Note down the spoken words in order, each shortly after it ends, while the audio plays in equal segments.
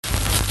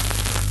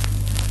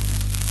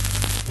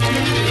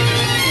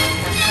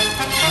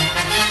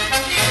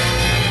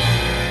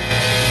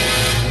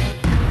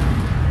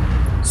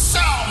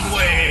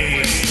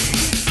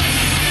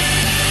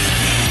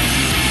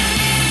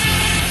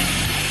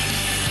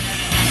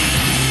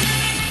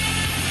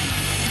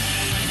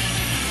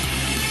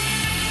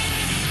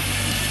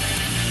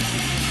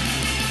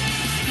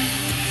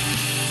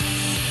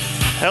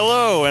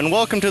Hello, and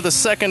welcome to the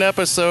second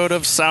episode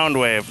of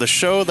Soundwave, the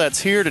show that's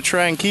here to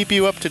try and keep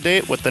you up to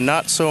date with the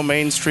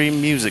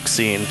not-so-mainstream music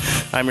scene.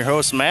 I'm your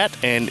host, Matt,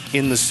 and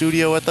in the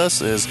studio with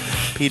us is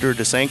Peter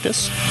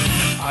DeSanctis.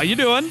 How you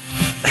doing?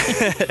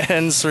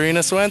 And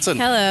Serena Swenson.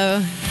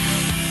 Hello.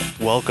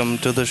 Welcome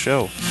to the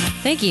show.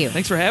 Thank you.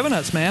 Thanks for having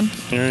us, man.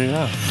 Here you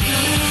go.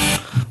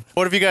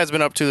 What have you guys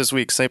been up to this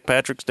week? St.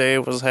 Patrick's Day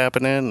was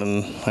happening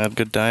and had a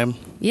good time?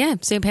 Yeah,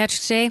 St.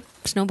 Patrick's Day,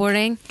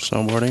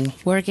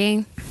 Snowboarding?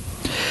 working.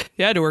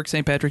 Yeah, I had to work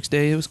St. Patrick's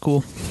Day. It was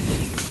cool.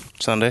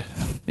 Sunday?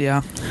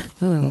 Yeah.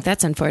 Ooh,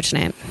 that's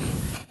unfortunate.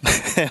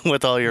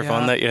 With all your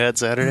fun that you had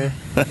Saturday?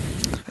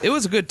 It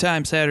was a good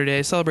time Saturday.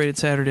 I celebrated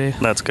Saturday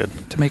That's good.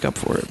 to make up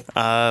for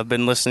it.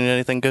 Been listening to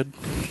anything good?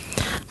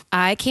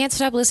 I can't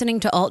stop listening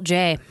to Alt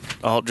J.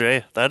 Alt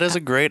J. That is a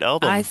great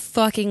album. I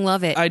fucking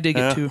love it. I dig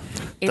Yeah. it too.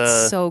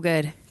 It's so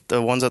good.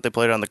 The ones that they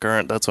played on The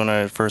Current, that's when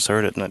I first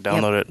heard it, and I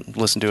downloaded it,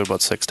 listened to it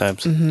about 6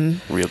 times.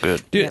 Mm-hmm. Real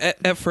good. Dude,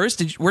 at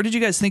first, where did you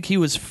guys think he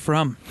was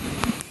from?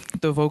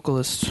 The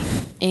vocalist.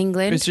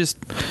 England. It's just,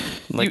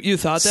 Like you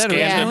thought that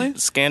originally?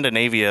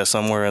 Scandinavia,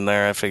 somewhere in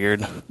there, I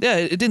figured. Yeah,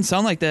 it didn't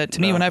sound like that to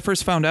me. No. When I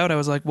first found out, I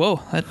was like, whoa.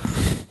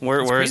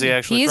 Where is crazy. he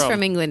actually He is from?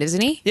 from England,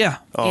 isn't he? Yeah.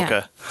 Oh, Yeah.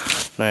 okay.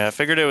 No, yeah, I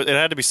figured it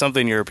had to be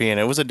something European.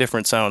 It was a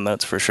different sound,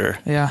 that's for sure.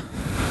 Yeah.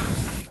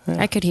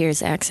 I could hear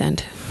his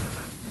accent,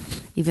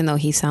 even though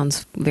he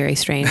sounds very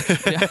strange.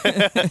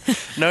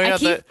 No,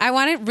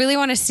 yeah, really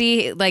want to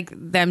see like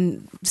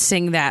them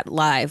sing that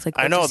live. Like,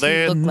 I what know, does he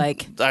they- look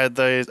like.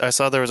 I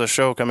saw there was a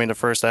show coming to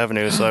First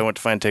Avenue, so I went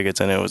to find tickets,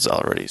 and it was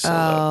already sold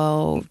out.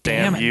 Oh,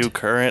 Damn damn it. you,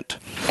 Current.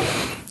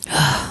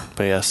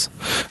 But yes,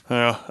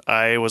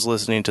 I was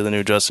listening to the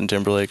new Justin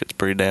Timberlake. It's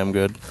pretty damn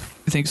good.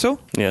 You think so?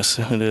 Yes,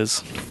 it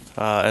is.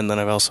 And then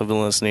I've also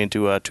been listening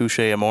to Touche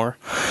Amore.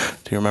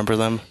 Do you remember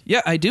them?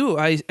 Yeah, I do.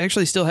 I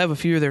actually still have a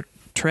few of their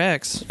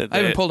tracks. I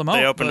haven't pulled them out.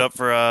 They opened but- up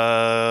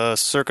for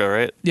Circa,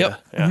 right?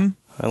 Yep. Yeah. Mhm.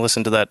 I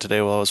listened to that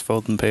today while I was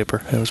folding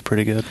paper. It was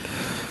pretty good.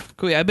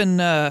 Cool. Yeah, I've been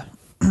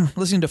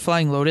listening to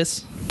Flying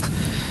Lotus.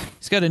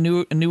 He's got a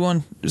new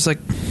one. It's like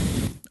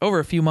over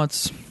a few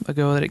months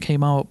ago that it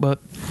came out, but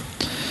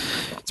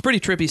it's pretty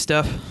trippy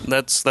stuff.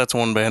 That's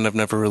one band I've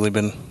never really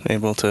been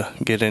able to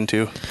get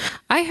into.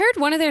 I heard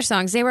one of their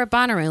songs. They were at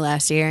Bonnaroo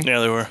last year. Yeah,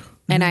 they were.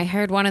 And I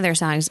heard one of their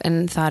songs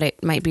and thought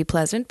it might be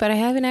pleasant, but I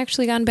haven't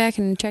actually gone back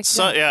and checked it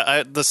out.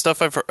 Yeah, the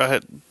stuff I've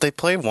heard, they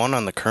play one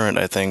on The Current,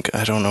 I think.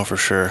 I don't know for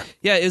sure.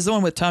 Yeah, it's the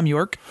one with Tom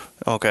York.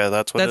 Okay,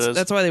 that's what it is.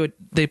 That's why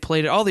they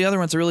played it. All the other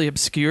ones are really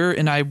obscure,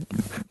 and I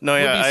No,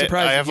 would yeah, be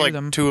surprised I to have hear like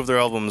them. 2 of their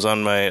albums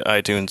on my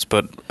iTunes,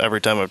 but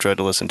every time I've tried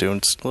to listen to them,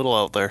 it's a little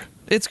out there.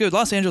 It's good.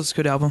 Los Angeles is a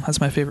good album.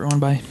 That's my favorite one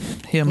by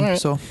him. All right.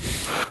 So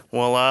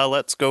Well,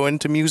 let's go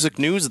into music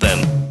news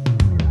then.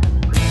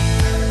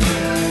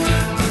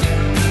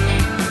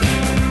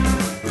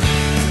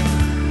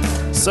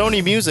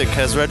 Sony Music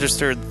has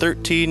registered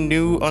 13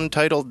 new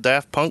untitled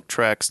Daft Punk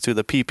tracks to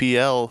the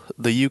PPL,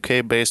 the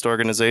UK-based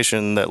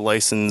organization that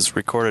licenses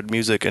recorded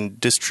music and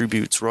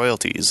distributes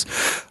royalties.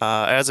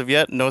 As of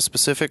yet, no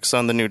specifics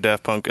on the new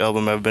Daft Punk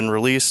album have been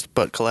released,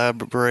 but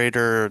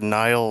collaborator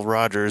Nile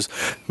Rodgers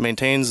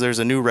maintains there's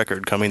a new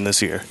record coming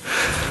this year.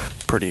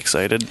 Pretty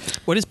excited.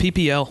 what is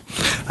PPL?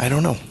 I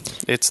don't know.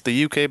 It's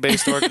the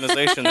UK-based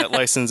organization that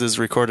licenses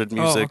recorded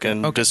music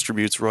and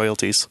distributes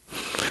royalties.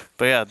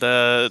 But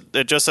yeah,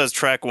 it just says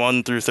track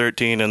 1 through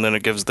 13, and then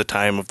it gives the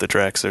time of the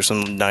tracks. There's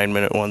some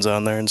 9-minute ones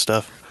on there and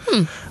stuff.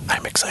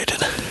 I'm excited.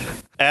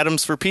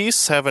 Atoms for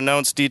Peace have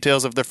announced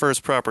details of their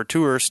first proper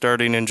tour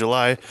starting in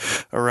July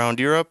around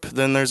Europe.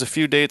 Then there's a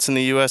few dates in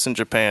the US and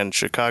Japan.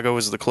 Chicago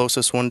is the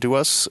closest one to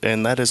us,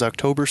 and that is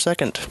October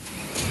 2nd.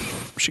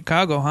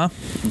 Chicago, huh?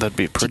 That'd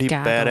be a pretty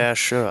Chicago. badass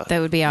show. That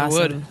would be I awesome.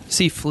 would.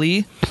 See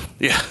Flea?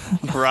 Yeah,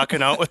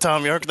 rocking out with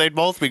Tom York. They'd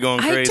both be going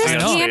I crazy just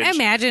on can't stage.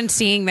 imagine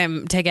seeing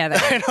them together.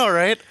 I know,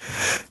 right?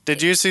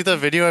 Did you see the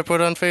video I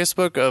put on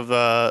Facebook of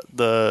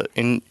the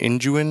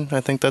Injuin? I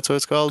think that's what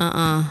it's called.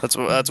 That's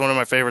one of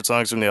my favorite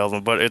songs from the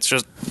album. But it's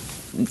just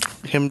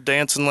him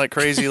dancing like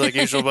crazy, like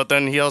usual. But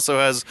then he also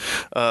has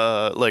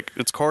like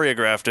it's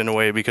choreographed in a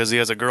way because he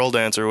has a girl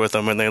dancer with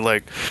him, and they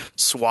like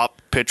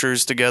swap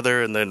pictures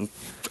together, and then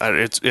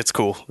it's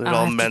cool. It I'll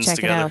all have to mends check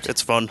it together. out.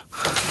 It's fun.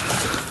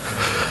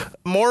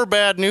 More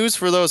bad news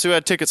for those who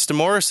had tickets to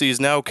Morrissey's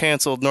now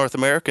canceled North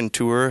American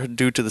tour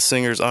due to the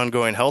singer's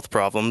ongoing health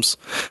problems.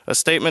 A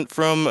statement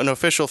from an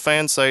official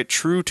fan site,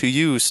 True to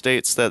You,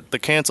 states that the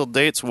canceled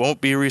dates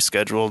won't be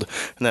rescheduled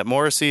and that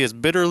Morrissey is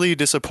bitterly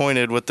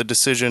disappointed with the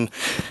decision,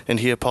 and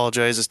he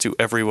apologizes to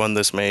everyone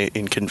this may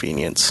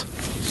inconvenience.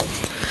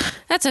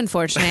 That's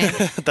unfortunate.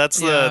 That's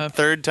Yeah. the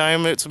 3rd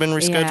time it's been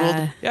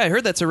rescheduled. Yeah, I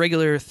heard that's a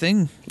regular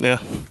thing Yeah.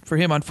 for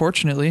him,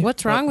 unfortunately.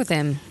 What's wrong with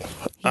him?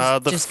 He's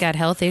just got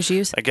health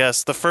issues. I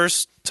guess the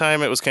first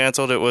time it was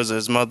canceled, it was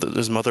his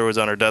mother was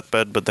on her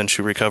deathbed, but then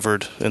she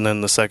recovered, and then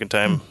the second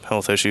time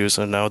health issues,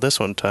 and now this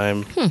one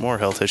time more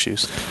health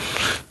issues.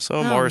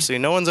 So Morrissey,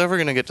 no one's ever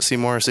going to get to see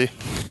Morrissey.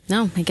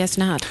 No, I guess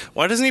not.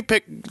 Why doesn't he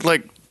pick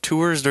like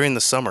tours during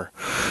the summer?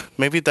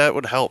 Maybe that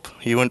would help.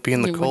 He wouldn't be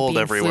in the It wouldn't cold be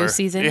in everywhere. flu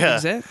season. Yeah,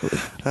 Exactly.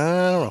 I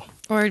don't know.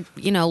 Or,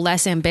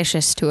 less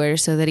ambitious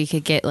tours so that he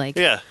could get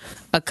Yeah.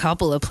 a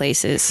couple of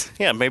places.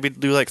 Yeah, maybe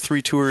do like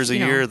 3 tours a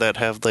year that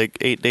have like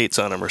 8 dates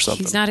on them or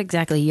something. He's not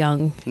exactly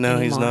young. No,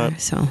 anymore, he's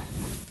not. So,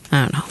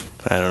 I don't know.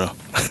 I don't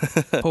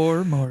know.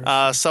 Poor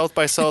Morris. South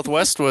by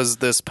Southwest was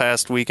this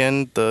past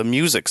weekend, the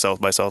music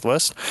South by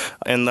Southwest,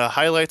 and the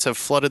highlights have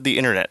flooded the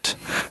internet.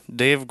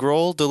 Dave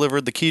Grohl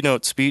delivered the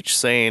keynote speech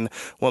saying,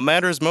 "What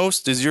matters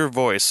most is your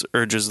voice,"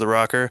 urges the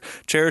rocker.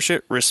 "Cherish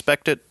it,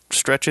 respect it,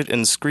 stretch it,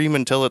 and scream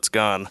until it's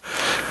gone."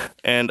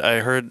 And I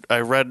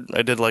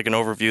did like an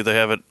overview. They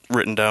have it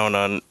written down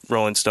on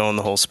Rolling Stone,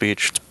 the whole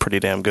speech. It's pretty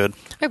damn good.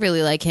 I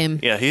really like him.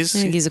 Yeah, I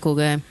think he's a cool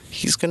guy.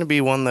 he's going to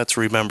be one that's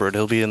remembered.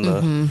 He'll be in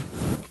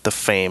the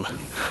fame.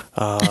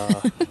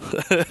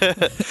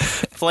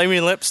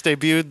 Flaming Lips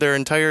debuted their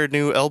entire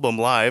new album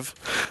live.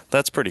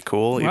 That's pretty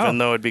cool, Wow. even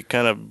though it'd be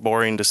kind of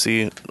boring to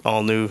see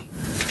all new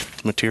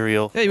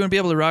material. Yeah, you want to be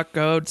able to rock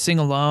out, sing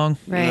along.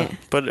 Right. Yeah.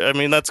 But, I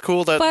mean, that's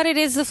cool. But it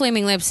is the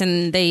Flaming Lips,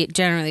 and they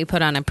generally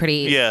put on a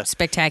pretty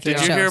spectacular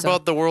show. Did you hear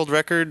about the world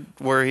record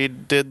where he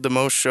did the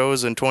most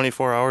shows in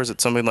 24 hours?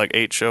 It's something like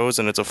 8 shows,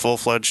 and it's a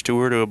full-fledged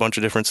tour to a bunch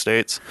of different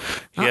states.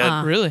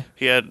 Really?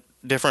 He had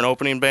different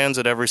opening bands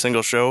at every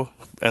single show,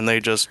 and they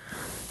just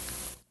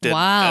did.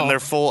 Wow. And they're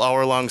full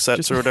hour-long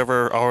sets or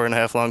whatever,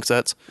 hour-and-a-half-long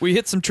sets. We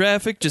hit some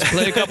traffic, just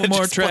play a couple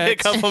more Just play a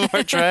tracks. couple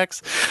more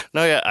tracks.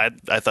 No, yeah,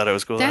 I thought it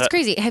was cool. That's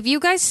crazy. Have you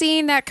guys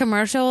seen that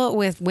commercial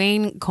with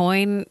Wayne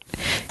Coyne?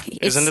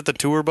 Isn't it the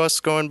tour bus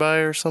going by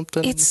or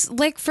something? It's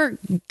like for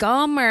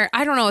gum or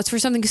I don't know. It's for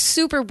something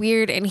super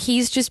weird, and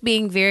he's just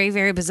being very,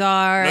 very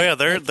bizarre. No,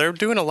 yeah, they're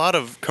doing a lot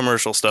of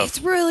commercial stuff.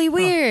 It's really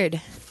weird.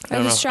 I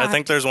don't was know. shocked. I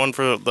think there's one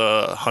for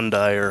the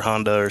Hyundai or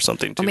Honda or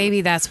something too. Or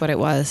maybe that's what it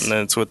was. And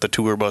then it's with the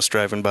tour bus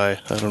driving by.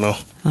 I don't know.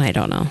 I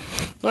don't know.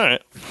 All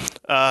right.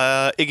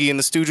 Iggy and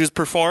the Stooges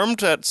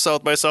performed at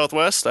South by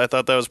Southwest. I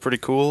thought that was pretty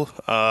cool.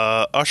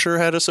 Usher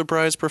had a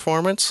surprise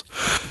performance.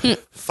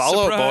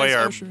 Fall Out Boy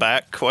are Usher.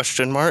 back, ?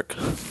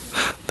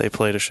 They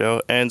played a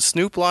show. And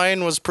Snoop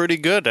Lion was pretty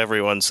good,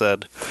 everyone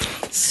said.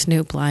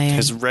 Snoop Lion.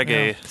 His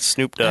reggae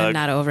Snoop Dogg. I'm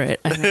not over it.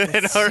 I think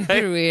it's know, super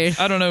right? weird.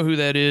 I don't know who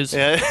that is.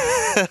 Yeah.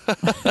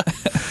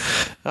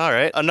 All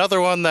right.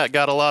 Another one that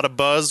got a lot of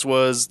buzz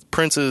was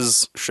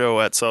Prince's show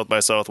at South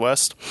by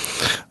Southwest.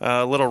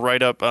 A little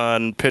write-up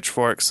on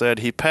Pitchfork said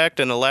he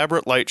packed an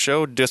elaborate light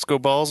show, disco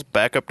balls,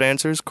 backup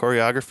dancers,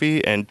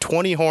 choreography, and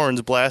 20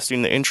 horns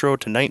blasting the intro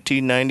to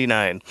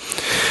 1999.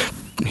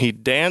 He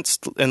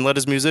danced and let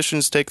his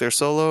musicians take their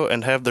solo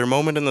and have their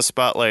moment in the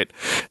spotlight.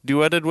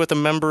 Duetted with a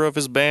member of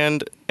his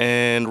band,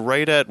 and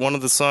right at one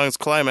of the song's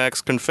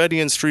climax, confetti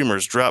and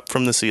streamers dropped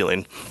from the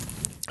ceiling.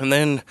 And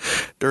then,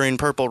 during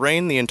Purple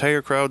Rain, the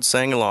entire crowd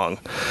sang along.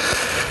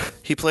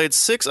 He played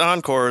 6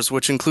 encores,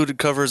 which included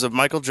covers of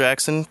Michael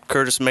Jackson,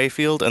 Curtis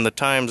Mayfield, and The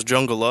Times'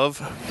 Jungle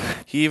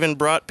Love. He even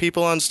brought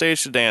people on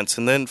stage to dance,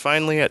 and then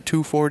finally at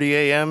 2:40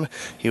 a.m.,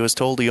 he was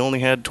told he only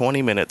had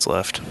 20 minutes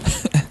left.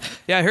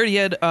 Yeah, I heard he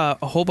had a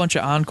whole bunch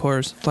of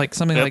encores, like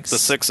something Yep, like the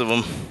 6 of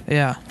them.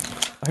 Yeah,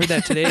 I heard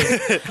that today.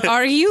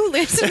 Are you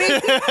listening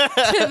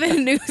to the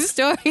news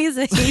stories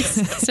that he's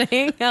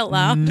saying out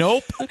loud?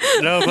 Nope.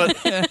 No, but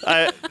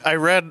I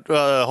read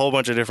a whole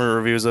bunch of different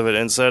reviews of it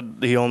and said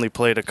he only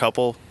played a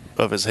couple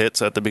of his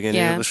hits at the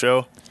beginning of the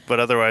show. But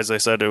otherwise, they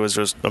said it was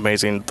just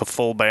amazing. The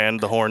full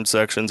band, the horn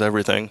sections,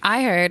 everything.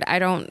 I heard, I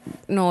don't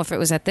know if it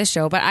was at this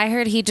show, but I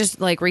heard he just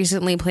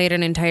recently played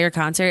an entire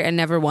concert and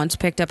never once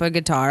picked up a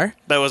guitar.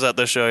 That was at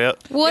this show, yep.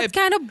 What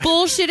kind of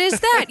bullshit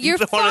is that? You're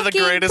One of the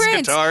fucking greatest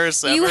Prince.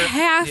 guitarists ever. You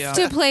have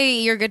to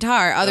play your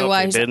guitar,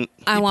 otherwise didn't.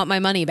 I want my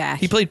money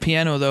back. He played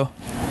piano though.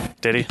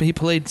 Did he? He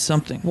played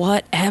something.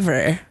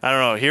 Whatever. I don't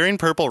know. Hearing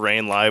Purple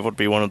Rain live would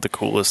be one of the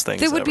coolest things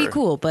That would be ever.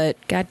 cool, but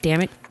god damn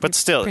it. But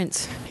still,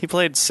 Prince. he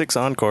played 6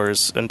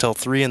 encores until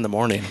 3 in the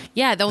morning.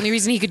 Yeah, the only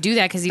reason he could do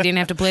that because he didn't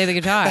have to play the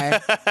guitar.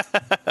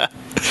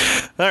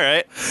 All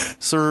right.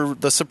 So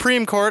the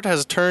Supreme Court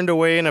has turned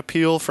away an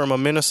appeal from a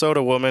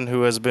Minnesota woman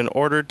who has been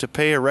ordered to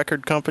pay a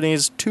record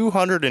company's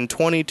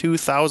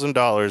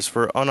 $222,000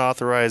 for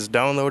unauthorized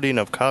downloading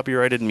of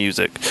copyrighted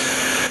music.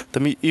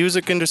 The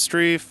music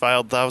industry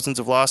filed thousands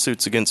of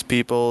lawsuits against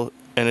people,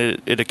 and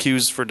it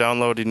accused for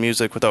downloading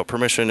music without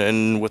permission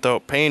and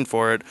without paying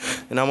for it.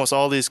 And almost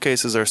all these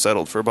cases are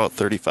settled for about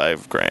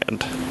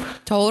 $35,000.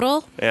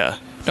 Total? Yeah.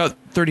 No,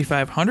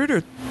 3,500 or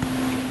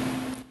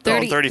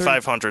 30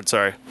 $3,500.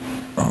 Sorry.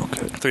 oh,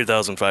 okay.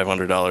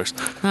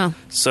 $3,500. Oh.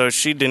 So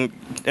she didn't,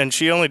 and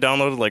she only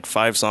downloaded like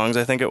 5 songs,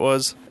 I think it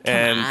was.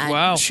 And on.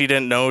 Wow. she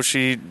didn't know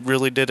she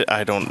really did it.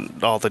 I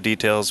don't all the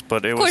details,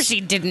 but it Of course was.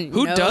 she didn't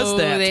Who know does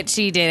that?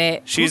 she did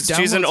it. She's an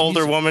downloads older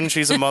music? woman.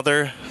 She's a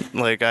mother.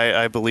 Like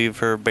I believe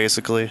her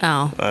basically.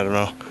 Oh. I don't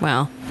know,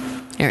 Well,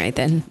 all right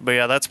then. but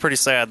yeah, that's pretty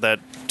sad.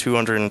 That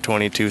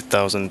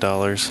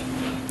 $222,000.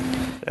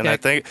 And Yeah. I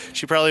think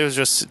she probably was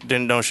just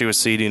didn't know she was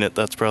seeding it.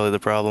 That's probably the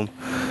problem.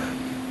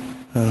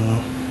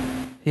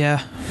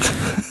 Yeah.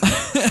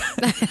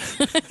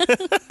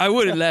 I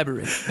would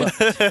elaborate. But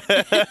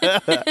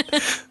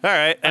All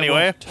right.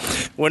 Anyway,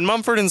 when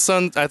Mumford and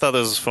Sons, I thought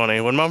this was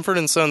funny. When Mumford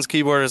and Sons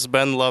keyboardist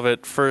Ben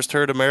Lovett first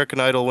heard American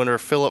Idol winner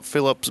Philip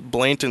Phillips'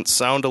 blatant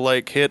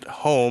sound-alike hit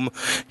 "Home,"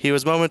 he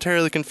was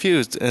momentarily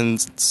confused and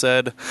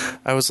said,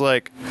 "I was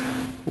like,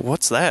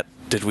 what's that?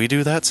 Did we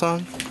do that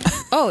song?"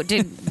 Oh,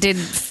 did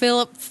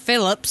Philip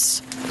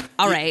Phillips?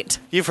 All right.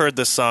 You've heard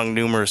this song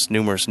numerous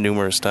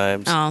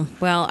times. Oh,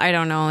 well, I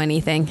don't know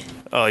anything.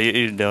 Oh,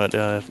 you know it.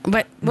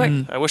 But what?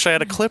 I wish I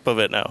had a clip of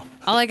it now.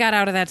 All I got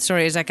out of that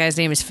story is that guy's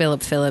name is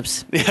Philip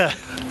Phillips. Yeah.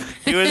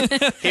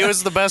 He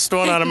was the best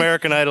one on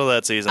American Idol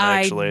that season,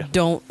 actually. I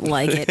don't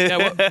like it.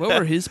 Yeah, what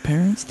were his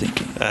parents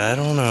thinking? I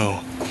don't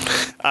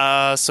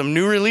know. Some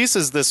new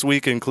releases this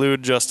week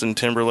include Justin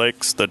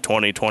Timberlake's The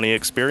 2020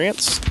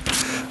 Experience,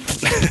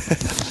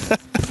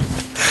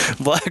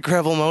 Black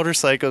Rebel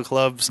Motorcycle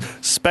Club's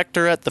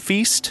Spectre at the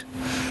Feast,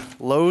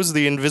 Lowe's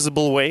The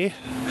Invisible Way,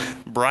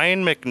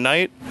 Brian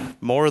McKnight,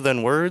 More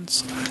Than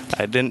Words.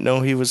 I didn't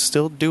know he was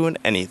still doing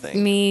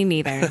anything. Me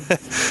neither.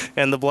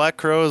 And the Black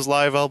Crowes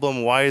live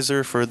album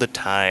Wiser for the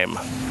Time.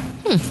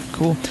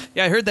 Cool.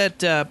 Yeah, I heard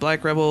that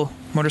Black Rebel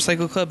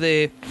Motorcycle Club,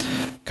 they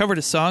covered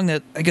a song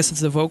that I guess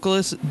it's the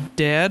vocalist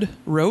Dad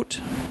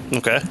wrote.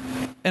 Okay.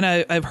 And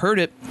I've heard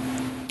it.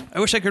 I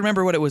wish I could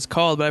remember what it was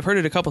called, but I've heard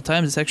it a couple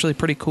times. It's actually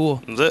pretty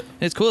cool. Is it?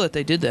 It's cool that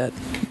they did that.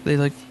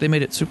 They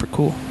made it super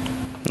cool.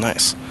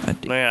 Nice.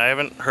 I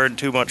haven't heard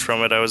too much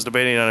from it. I was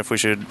debating on if we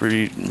should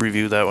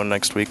review that one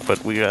next week,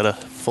 but we got a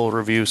full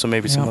review, so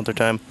maybe some other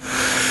time.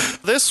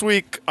 This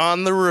week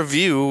on the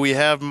review, we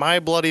have My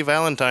Bloody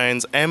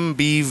Valentine's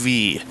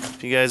MBV.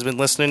 Have you guys been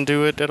listening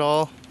to it at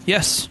all?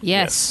 Yes.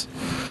 Yes.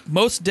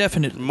 Most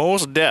definite.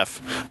 Most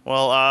deaf.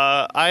 Well,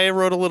 I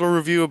wrote a little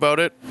review about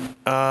it,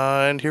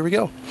 and here we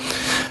go.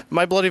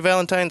 My Bloody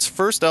Valentine's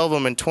first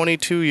album in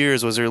 22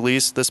 years was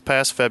released this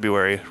past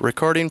February.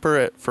 Recording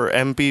for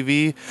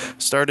MPV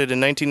started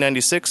in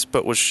 1996,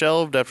 but was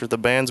shelved after the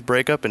band's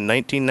breakup in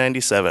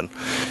 1997.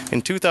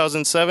 In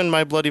 2007,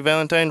 My Bloody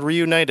Valentine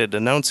reunited,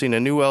 announcing a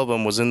new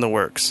album was in the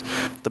works.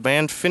 The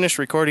band finished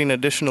recording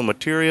additional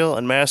material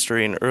and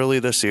mastering early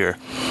this year.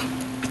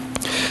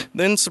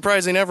 Then,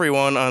 surprising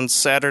everyone, on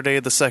Saturday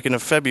the 2nd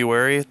of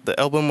February, the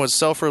album was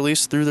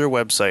self-released through their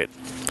website.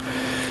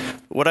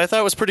 What I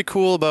thought was pretty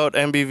cool about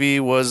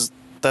MBV was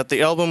that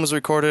the album was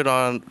recorded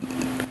on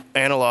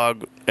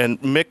analog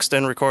and mixed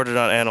and recorded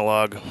on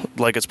analog,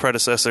 like its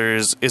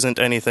predecessors Isn't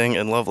Anything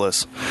and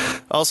Loveless.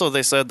 Also,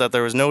 they said that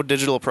there was no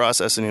digital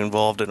processing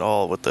involved at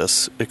all with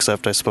this,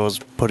 except, I suppose,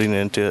 putting it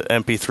into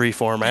MP3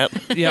 format.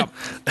 Yeah.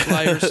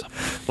 Liars.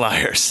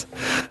 Liars.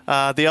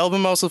 The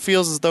album also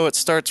feels as though it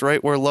starts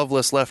right where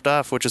Loveless left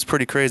off, which is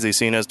pretty crazy,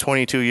 seeing as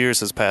 22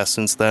 years has passed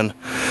since then.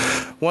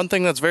 One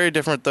thing that's very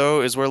different,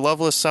 though, is where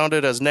Loveless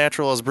sounded as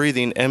natural as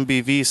breathing,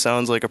 MBV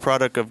sounds like a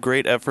product of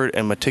great effort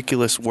and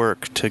meticulous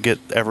work to get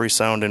every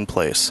sound in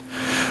place.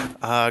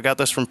 I got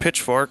this from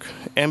Pitchfork.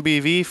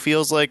 MBV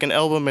feels like an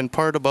album in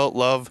part about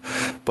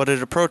love, but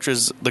it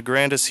approaches the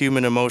grandest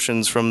human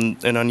emotions from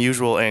an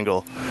unusual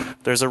angle.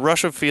 There's a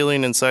rush of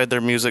feeling inside their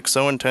music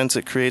so intense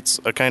it creates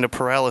a kind of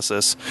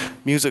paralysis.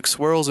 Music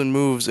swirls and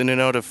moves in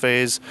and out of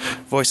phase.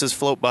 Voices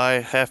float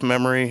by, half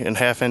memory and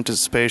half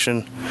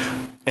anticipation.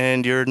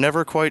 And you're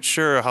never quite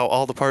sure how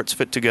all the parts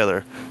fit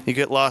together. You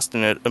get lost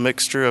in it, a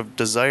mixture of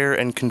desire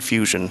and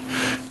confusion.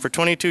 For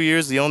 22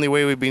 years, the only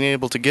way we've been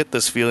able to get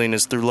this feeling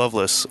is through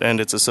Loveless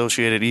and its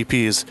associated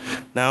EPs.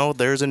 Now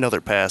there's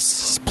another path,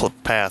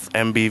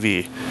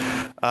 MBV.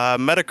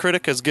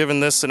 Metacritic has given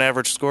this an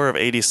average score of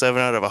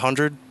 87 out of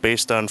 100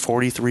 based on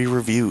 43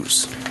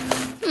 reviews.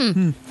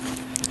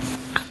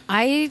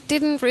 I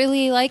didn't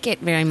really like it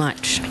very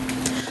much.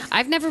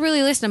 I've never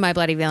really listened to My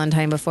Bloody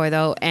Valentine before,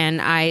 though, and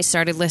I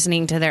started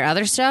listening to their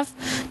other stuff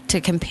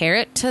to compare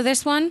it to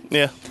this one.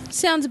 Yeah.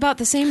 Sounds about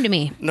the same to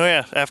me. No,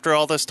 yeah. After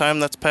all this time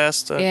that's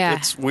passed, Yeah.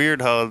 It's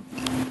weird how...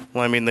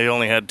 Well, I mean, they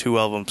only had 2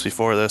 albums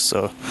before this,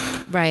 so...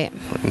 Right.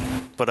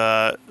 But,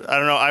 I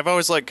don't know. I've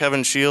always liked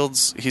Kevin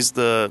Shields. He's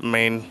the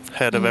main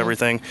head of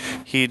everything.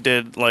 He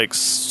did, like,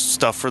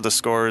 stuff for the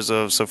scores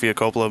of Sofia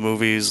Coppola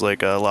movies,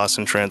 like Lost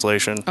in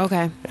Translation.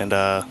 Okay. And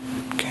the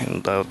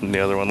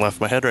other one left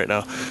my head right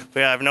now. But,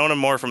 yeah, I've known him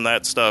more from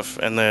that stuff.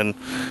 And then,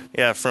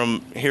 yeah,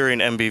 from hearing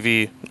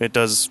MBV, it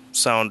does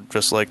sound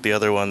just like the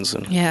other ones.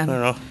 And Yeah. I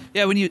don't know.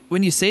 Yeah,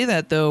 when you say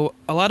that, though,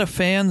 a lot of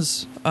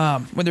fans,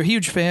 when they're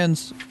huge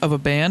fans of a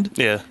band,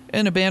 Yeah.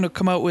 and a band will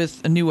come out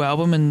with a new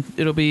album and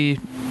it'll be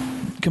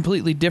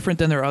completely different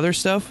than their other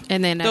stuff,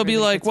 And then they'll be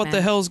everybody like, gets "What mad.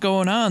 the hell's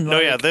going on?" No,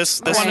 Like, yeah,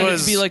 this I wanted it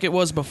was... to be like it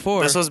was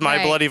before. This was My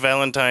Right. Bloody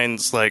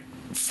Valentine's, like,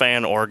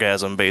 fan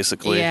orgasm,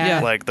 basically. Yeah.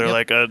 Yeah. Like, they're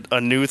Yep. like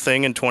a new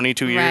thing in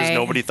 22 years. Right.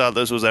 Nobody thought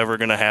this was ever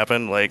going to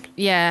happen. Like,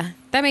 Yeah.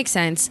 that makes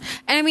sense.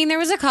 And I mean, there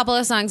was a couple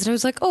of songs that I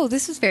was like, "Oh,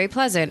 this is very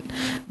pleasant,"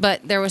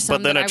 but there was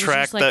some then that a I was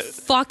track just like, that-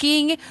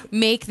 "Fucking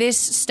make this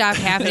stop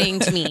happening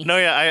to me." No,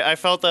 yeah, I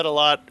felt that a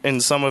lot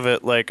in some of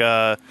it. Like,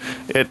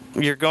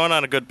 you're going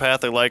on a good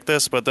path. I like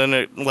this, but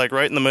then like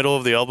right in the middle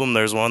of the album,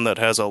 there's one that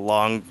has a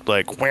long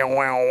like wow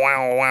wow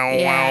wow wow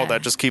Yeah. wow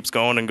that just keeps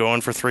going and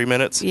going for 3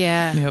 minutes.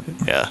 Yeah. Yep.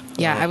 Yeah.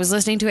 Yeah, I was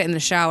listening to it in the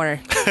shower,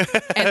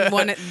 and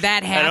when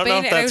that happened, I don't know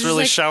if and I that's was just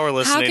really like, shower how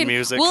listening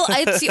music. Well,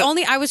 it's the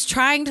only I was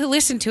trying to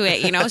listen to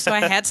it, so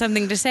I had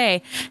something to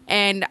say,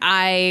 and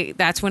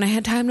that's when I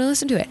had time to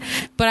listen to it.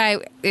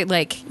 But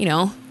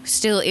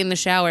still in the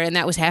shower, and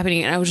that was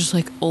happening, and I was just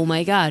like, oh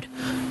my god,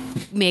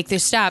 make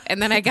this stop.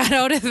 And then I got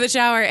out of the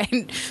shower,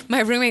 and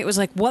my roommate was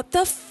like, what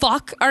the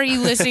fuck are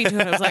you listening to?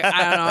 And I was like,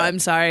 I don't know, I'm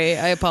sorry,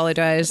 I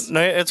apologize.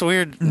 No, it's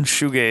weird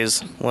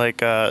shoegaze,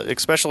 like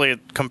especially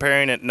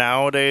comparing it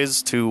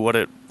nowadays to what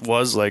it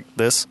was like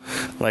this.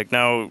 Like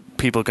now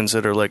people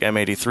consider like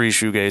M83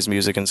 shoegaze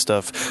music and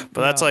stuff,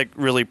 but that's like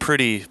really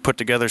pretty put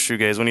together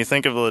shoegaze. When you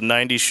think of the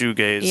 90s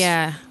shoegaze,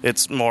 Yeah.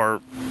 it's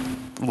more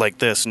like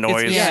this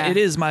noise. Yeah. It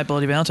is My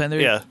Bloody Valentine.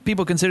 Yeah.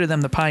 People consider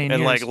them the pioneers.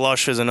 And like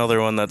Lush is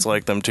another one that's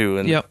like them too.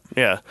 And Yep.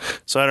 yeah.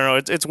 So I don't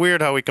know. It's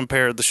weird how we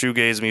compare the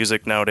shoegaze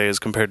music nowadays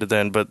compared to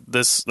then, but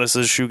this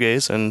is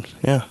shoegaze, and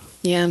yeah.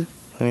 Yeah.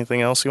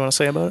 Anything else you want to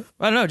say about it?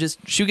 I don't know, just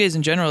shoegaze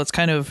in general. It's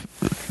kind of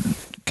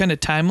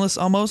timeless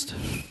almost.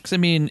 Because I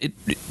mean,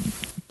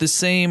 the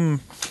same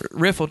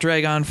riff will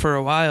drag on for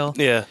a while.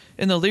 Yeah.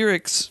 And the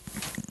lyrics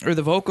or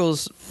the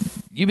vocals,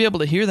 you'll be able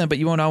to hear them, but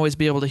you won't always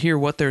be able to hear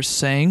what they're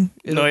saying.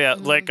 No, yeah,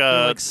 like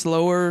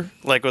slower.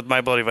 Like with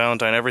My Bloody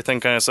Valentine, everything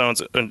kind of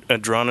sounds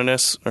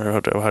androgynous,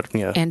 or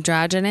yeah.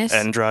 Androgynous.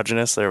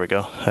 Androgynous. There we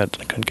go. I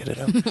couldn't get it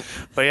out.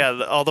 But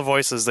yeah, all the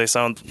voices, they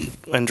sound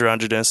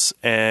androgynous,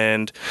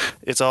 and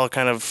it's all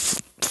kind of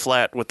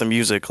flat with the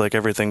music. Like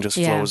everything just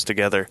flows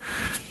together.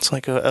 It's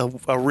like a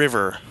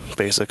river,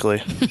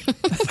 basically.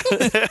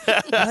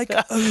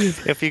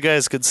 If you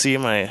guys could see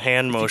my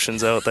hand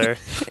motions out there,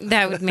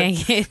 That would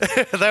make it.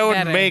 that would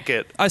Better. make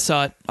it. I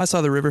saw it. I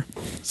saw the river.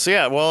 So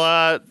yeah,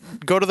 well,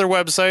 go to their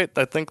website.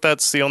 I think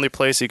that's the only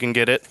place you can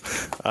get it.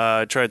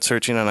 I tried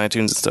searching on iTunes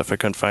and stuff. I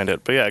couldn't find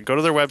it. But yeah, go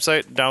to their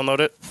website, download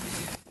it,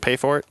 pay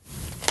for it.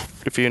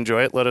 If you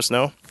enjoy it, let us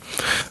know.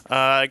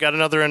 I got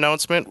another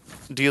announcement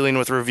dealing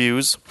with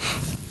reviews.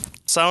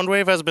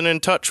 Soundwave has been in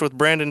touch with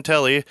Brandon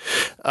Telly,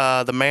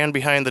 the man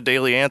behind the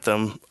Daily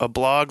Anthem, a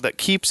blog that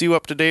keeps you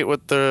up to date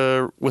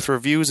with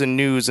reviews and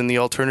news in the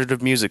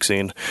alternative music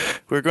scene.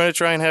 We're going to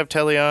try and have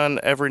Telly on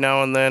every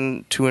now and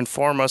then to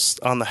inform us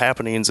on the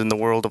happenings in the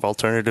world of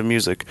alternative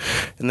music.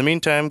 In the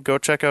meantime, go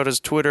check out his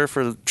Twitter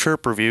for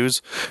Chirp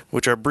reviews,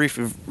 which are brief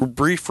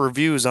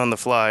reviews on the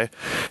fly.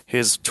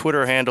 His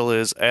Twitter handle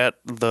is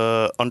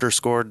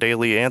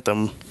 @the_Daily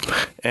Anthem,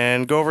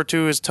 and go over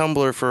to his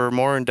Tumblr for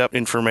more in-depth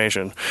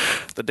information.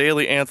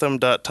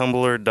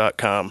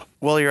 thedailyanthem.tumblr.com.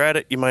 While you're at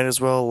it, you might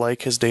as well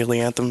like his Daily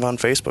Anthem on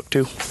Facebook,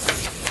 too.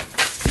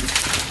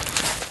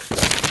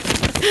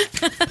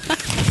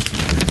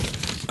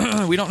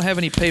 We don't have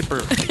any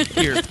paper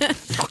here.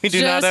 We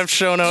do not have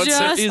show notes.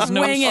 Just There is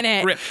no winging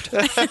it. script.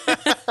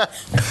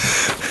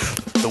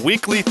 The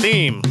weekly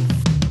theme.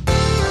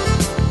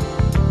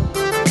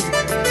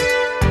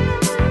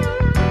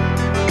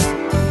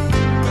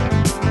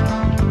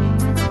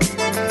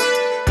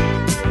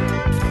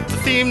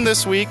 Theme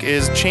this week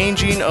is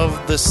changing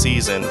of the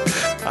season.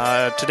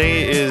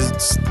 Today is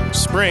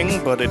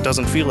spring, but it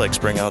doesn't feel like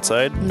spring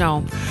outside.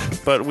 No.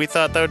 But we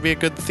thought that would be a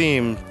good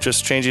theme,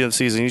 just changing the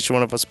season. Each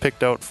one of us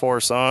picked out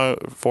four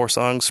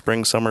songs: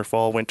 spring, summer,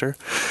 fall, winter.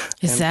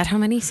 Is that how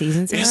many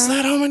seasons there Is are?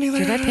 that how many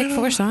there Did I are? pick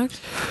 4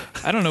 songs?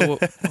 I don't know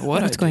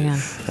What's going on?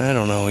 I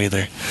don't know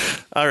either.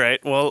 All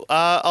right. Well,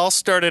 I'll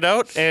start it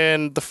out.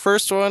 And the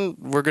first one,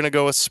 we're going to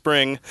go with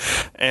spring.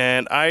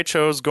 And I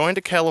chose Going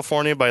to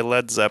California by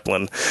Led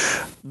Zeppelin.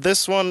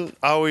 This one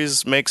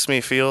always makes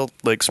me feel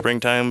like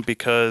springtime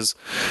because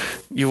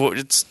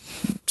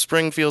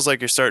spring feels like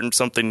you're starting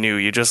something new.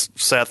 You just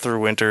sat through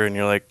winter and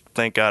you're like,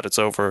 thank God it's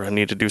over. I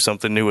need to do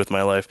something new with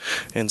my life.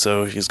 And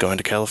so he's going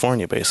to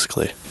California,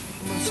 basically.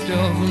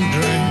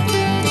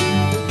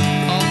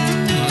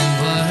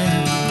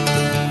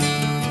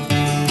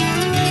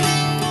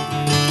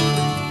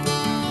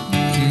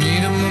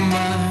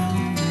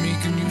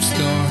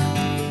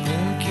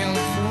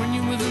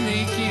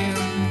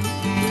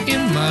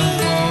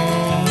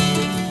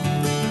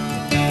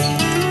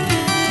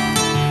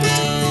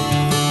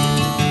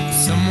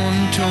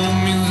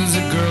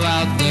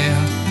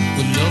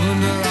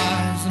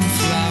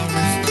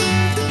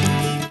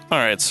 All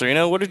right,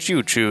 Serena, what did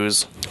you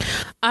choose?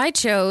 I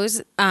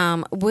chose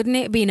Wouldn't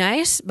It Be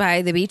Nice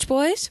by the Beach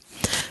Boys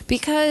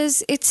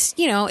because it's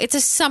a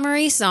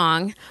summery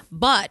song,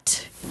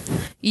 but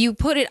you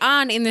put it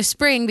on in the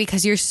spring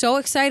because you're so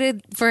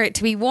excited for it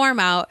to be warm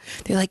out.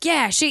 They're like,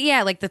 yeah, shit,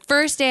 yeah. Like the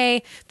first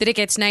day that it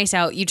gets nice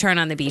out, you turn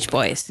on the Beach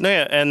Boys. No,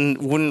 yeah, and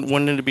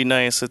wouldn't it be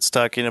nice? It's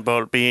talking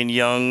about being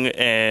young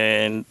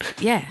and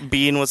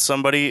being with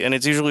somebody, and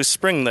it's usually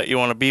spring that you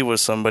want to be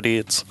with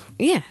somebody.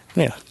 Yeah.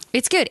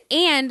 It's good.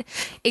 And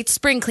it's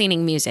spring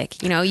cleaning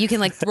music. You know, you can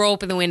like throw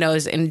open the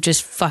windows and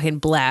just fucking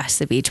blast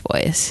the Beach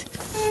Boys.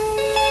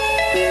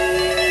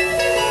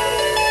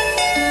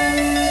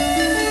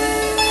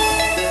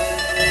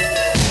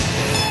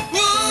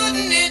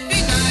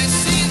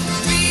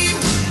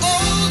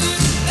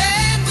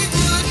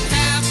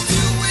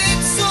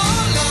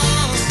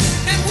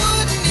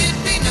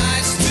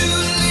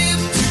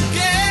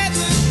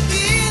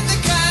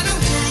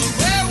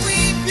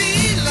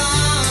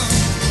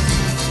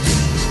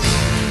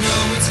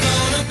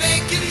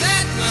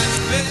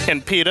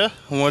 And PETA,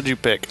 what'd you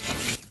pick?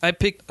 I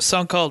picked a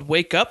song called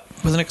Wake Up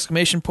with an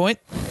exclamation point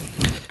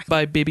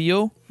by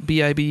Bibio,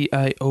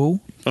 Bibio.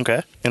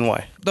 Okay, and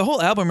why? The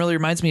whole album really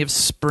reminds me of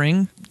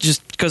spring,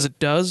 just because it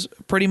does,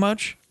 pretty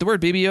much. The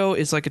word Bibio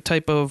is like a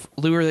type of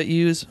lure that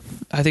you use,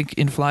 I think,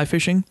 in fly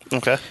fishing.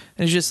 Okay.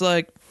 And it's just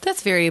like...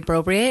 That's very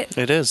appropriate.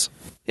 It is.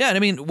 Yeah, and I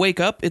mean,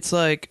 wake up, it's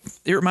like...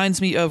 It reminds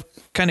me of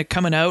kind of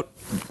coming out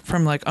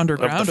from like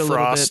underground of the a little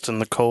bit. frost and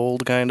the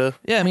cold, kind of.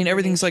 Yeah, I mean,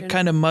 everything's like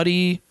kind of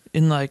muddy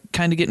and like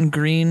kind of getting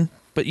green,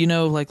 but you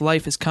know, like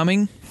life is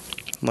coming.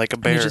 Like a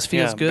bear. It just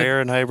feels good.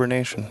 Bear in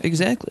hibernation.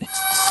 Exactly.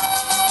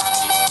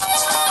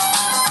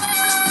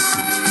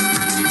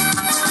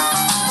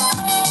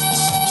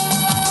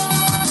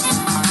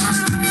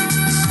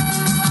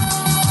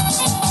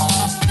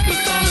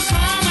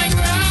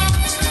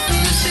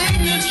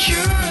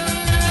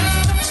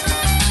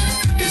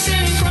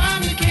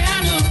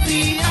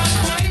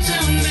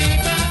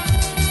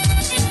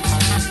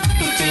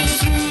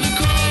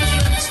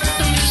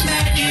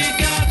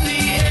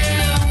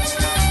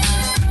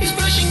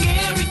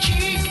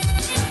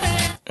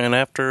 And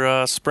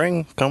after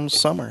spring comes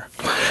summer.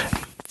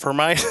 For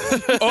my...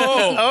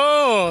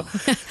 Oh!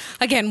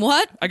 Again,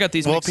 what? I got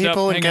these Well, mixed up.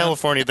 people in Hang on.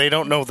 California, they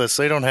don't know this.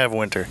 They don't have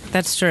winter.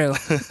 That's true.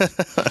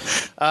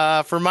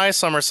 For my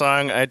summer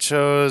song, I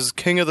chose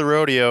King of the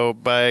Rodeo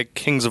by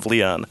Kings of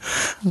Leon.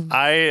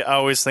 I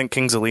always think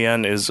Kings of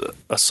Leon is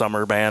a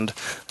summer band.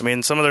 I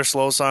mean, some of their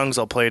slow songs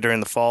I'll play during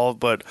the fall,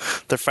 but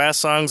their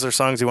fast songs are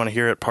songs you want to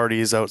hear at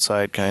parties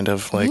outside, kind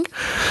of. Like,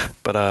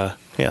 but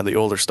yeah, the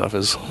older stuff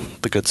is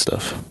the good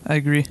stuff. I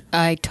agree.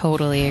 I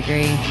totally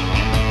agree.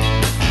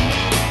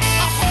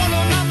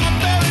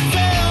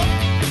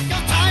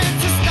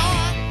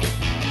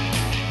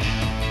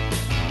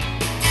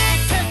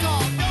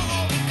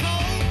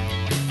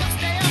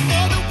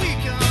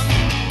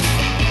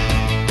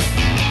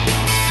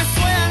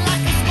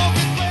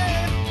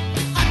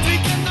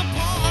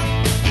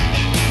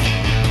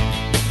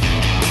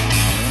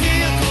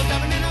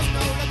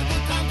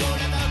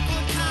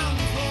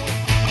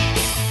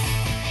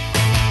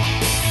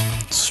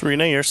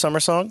 Serena, your summer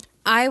song?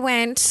 I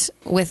went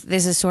with,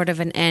 this is sort of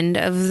an end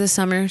of the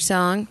summer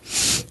song,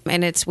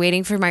 and it's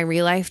Waiting for My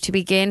Real Life to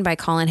Begin by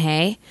Colin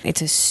Hay.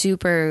 It's a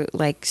super,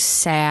 like,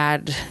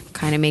 sad,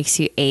 kind of makes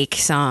you ache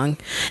song.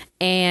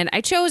 And I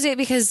chose it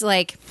because,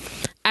 like,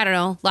 I don't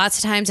know, lots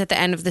of times at the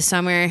end of the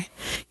summer,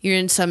 you're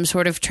in some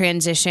sort of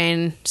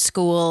transition,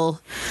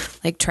 school,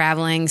 like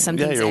traveling,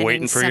 something's you're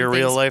waiting ending, for your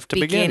real something's life to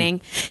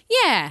begin.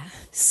 Yeah,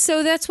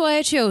 so that's why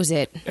I chose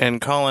it.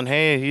 And Colin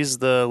Hay, he's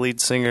the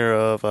lead singer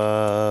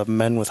of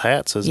Men with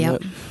Hats, isn't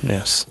Yep. it?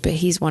 Yes. But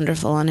he's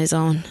wonderful on his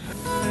own. When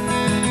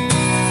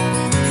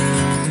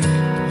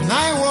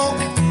I woke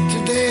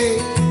today,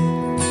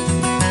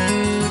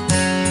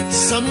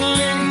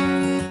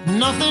 suddenly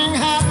nothing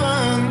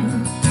happened.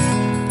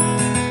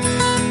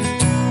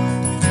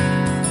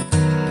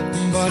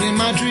 But in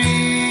my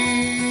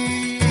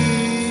dreams,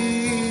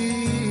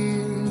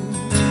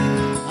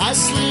 I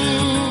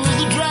slew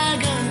the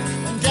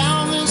dragon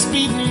down this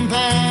beaten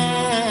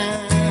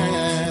path,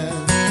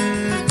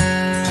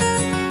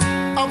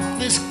 up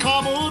this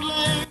cobbled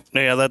lane.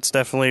 Yeah, that's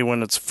definitely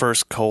when it's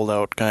first cold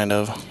out, kind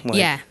of. Like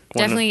Yeah,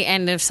 when definitely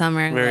end of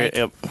summer. Very, like,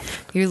 yep.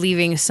 You're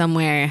leaving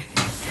somewhere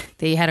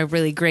that you had a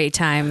really great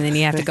time, and then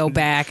you have to go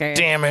back. Or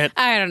Damn it.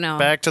 I don't know.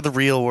 Back to the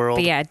real world.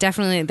 But yeah,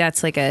 definitely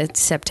that's like a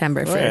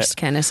September 1st Right.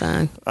 kind of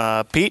song.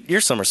 Pete, your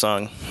summer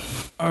song.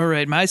 All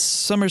right, my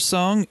summer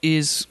song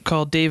is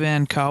called Day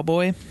Van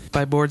Cowboy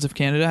by Boards of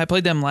Canada. I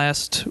played them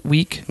last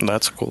week.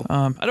 That's cool.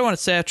 I don't want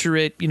to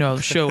saturate,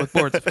 the show with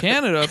Boards of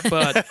Canada,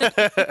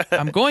 but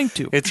I'm going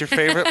to. It's your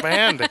favorite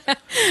band.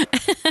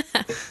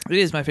 It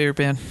is my favorite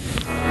band.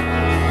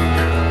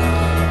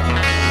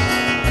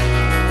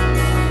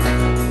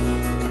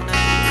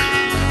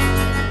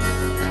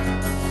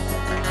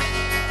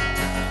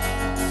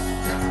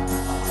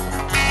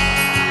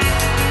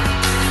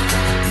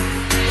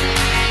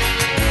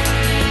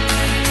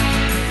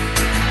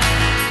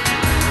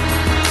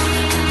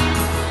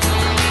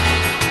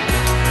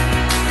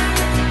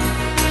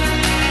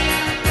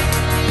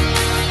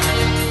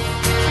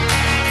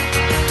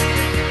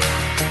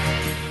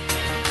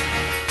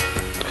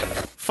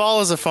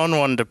 Fall is a fun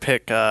one to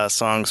pick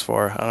songs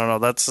for. I don't know.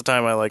 That's the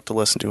time I like to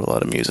listen to a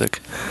lot of music.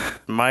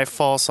 My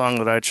fall song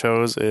that I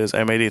chose is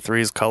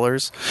M83's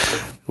Colors,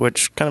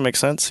 which kind of makes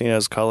sense.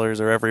 His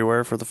colors are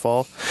everywhere for the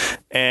fall.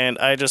 And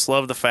I just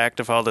love the fact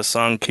of how this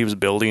song keeps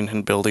building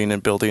and building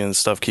and building, and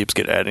stuff keeps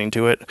adding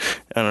to it.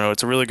 I don't know.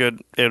 It's a really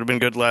good. It would have been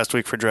good last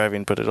week for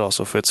driving, but it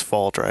also fits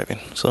fall driving.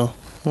 So,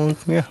 well,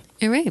 yeah.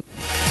 All right.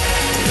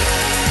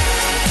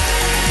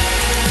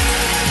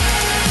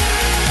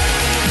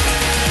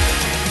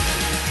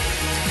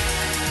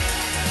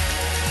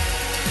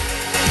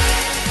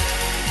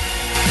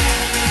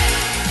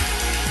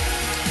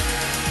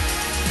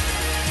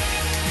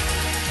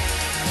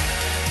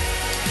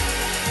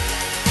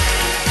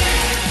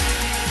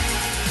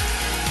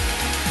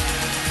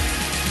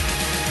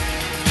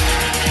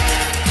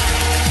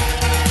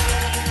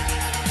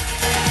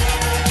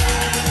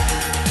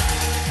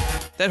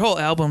 That whole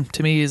album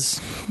to me is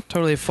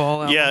totally a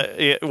fall album.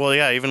 Yeah, well,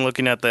 yeah, even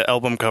looking at the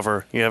album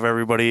cover, you have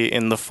everybody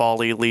in the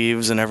fall-y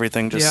leaves and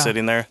everything just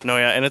sitting there. No,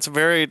 yeah, and it's a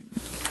very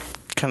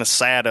kind of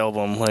sad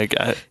album.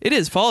 It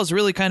is. Fall is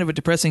really kind of a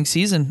depressing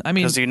season. I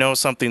mean, because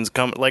something's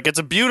coming. It's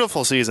a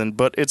beautiful season,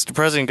 but it's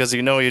depressing because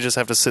you just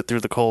have to sit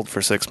through the cold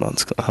for 6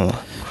 months.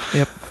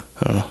 Yep.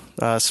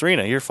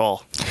 Serena, your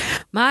fall.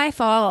 My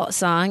fall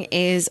song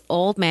is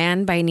Old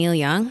Man by Neil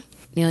Young.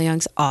 Neil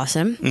Young's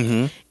awesome.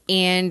 Mm-hmm.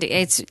 And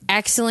it's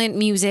excellent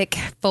music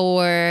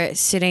for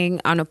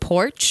sitting on a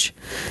porch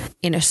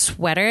in a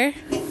sweater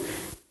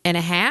and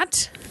a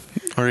hat.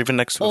 Or even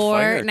next to a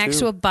fire. Or next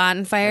to a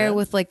bonfire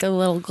with a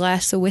little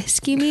glass of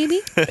whiskey,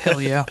 maybe.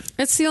 Hell yeah.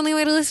 That's the only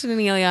way to listen to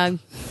Neil Young.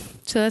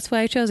 So that's why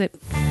I chose it.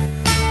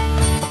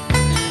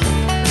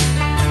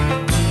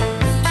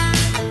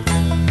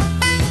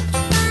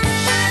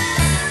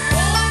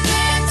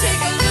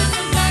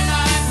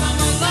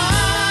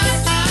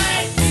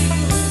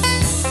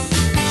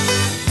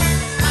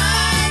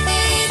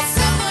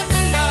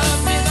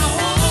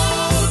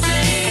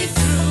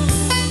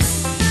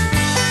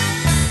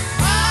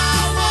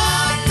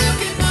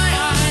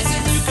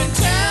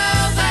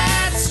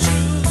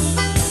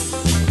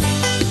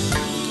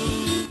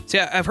 See,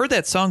 I've heard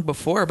that song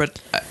before,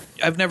 but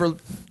I've never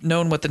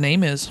known what the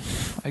name is,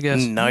 I guess.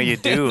 Now you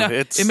do. No,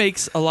 it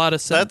makes a lot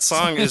of sense. That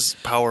song is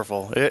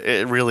powerful.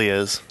 It really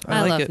is.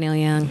 I love Neil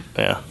Young.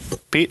 Yeah.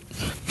 Pete?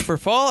 For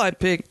fall, I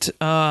picked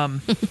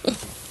Bon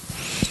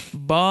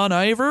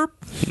Iver.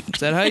 Is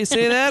that how you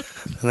say that?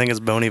 I think it's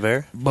Bon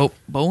Iver.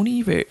 Bon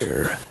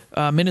Iver.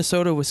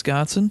 Minnesota,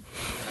 Wisconsin.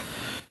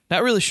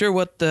 Not really sure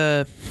what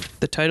the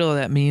title of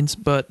that means,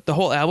 but the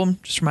whole album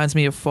just reminds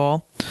me of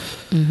fall.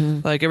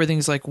 Mm-hmm.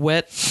 Everything's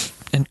wet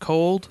and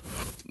cold.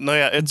 No,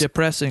 yeah, it's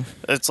depressing.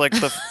 It's like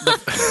the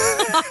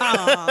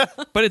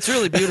but it's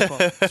really beautiful.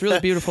 It's a really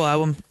beautiful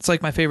album. It's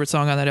my favorite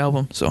song on that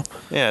album. So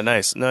yeah,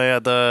 nice. No, yeah,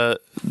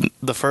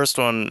 the first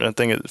one, I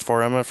think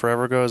For Emma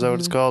Forever Go, is that what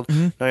it's called?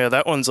 Mm-hmm. No, yeah,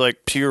 that one's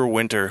pure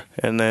winter,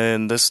 and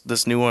then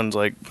this new one's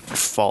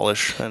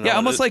fallish. Yeah,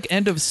 almost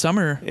end of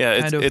summer.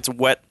 Yeah, it's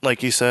wet,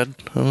 like you said.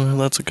 Oh,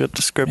 that's a good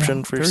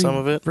description for some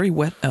of it. Very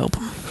wet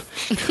album.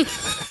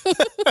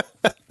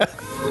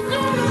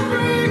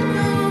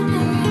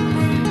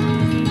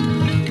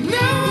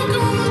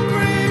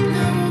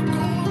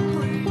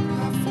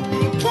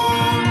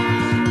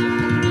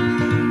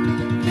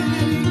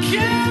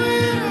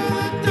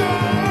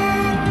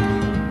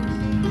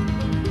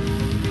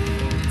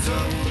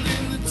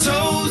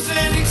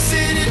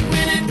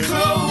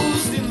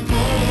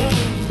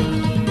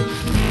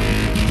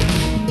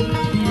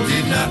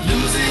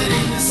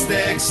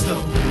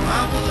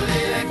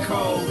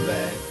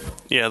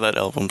 Yeah, that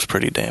album's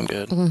pretty damn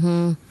good.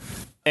 Mm-hmm.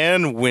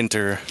 And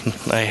winter.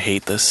 I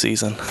hate this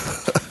season.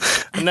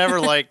 I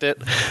never liked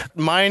it.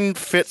 Mine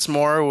fits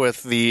more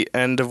with the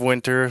end of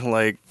winter,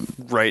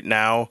 right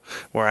now,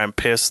 where I'm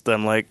pissed.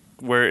 I'm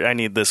where I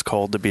need this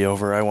cold to be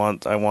over. I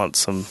want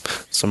some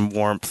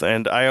warmth,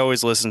 and I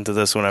always listen to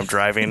this when I'm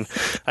driving.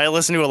 I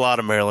listen to a lot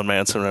of Marilyn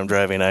Manson when I'm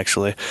driving.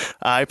 Actually,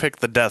 I picked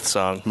the Death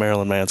song,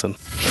 Marilyn Manson.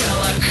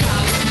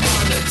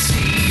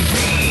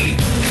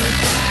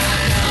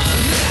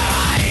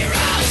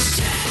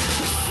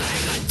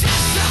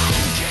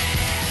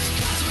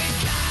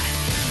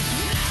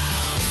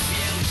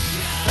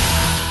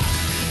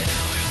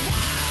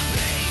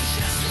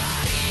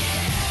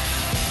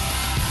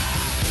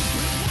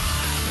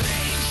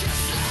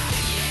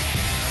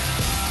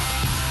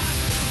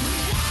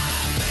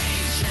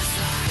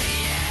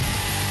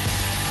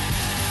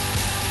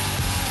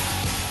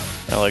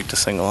 I like to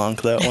sing along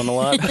to that one a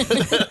lot.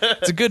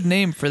 It's a good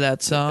name for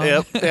that song.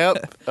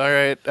 Yep. All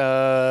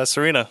right,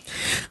 Serena.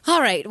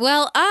 All right.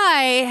 Well,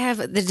 I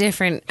have a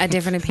different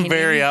opinion.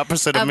 Very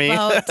opposite of me.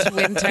 About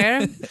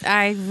winter.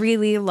 I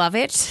really love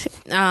it,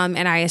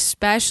 and I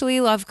especially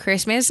love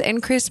Christmas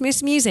and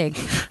Christmas music.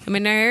 I'm a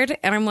nerd,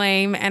 and I'm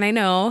lame, and I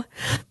know.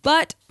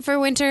 But for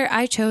winter,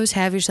 I chose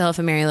 "Have Yourself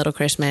a Merry Little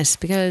Christmas"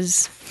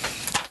 because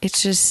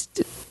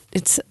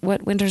it's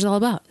what winter's all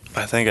about.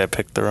 I think I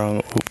picked the wrong.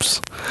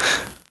 Oops.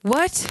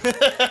 What?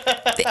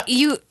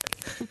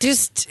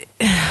 Just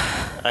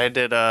I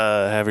did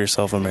Have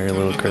Yourself a Merry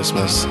Little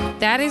Christmas.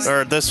 that is.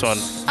 Or this one.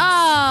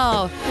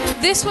 Oh,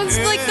 this one's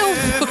like the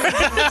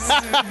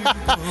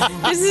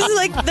worst. This is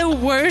like the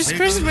worst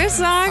Christmas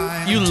song.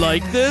 You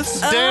like this?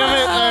 Damn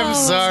it, I'm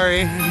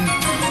sorry.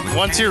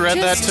 Once you read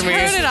Just that to me,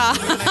 turn it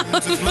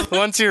off.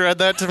 once you read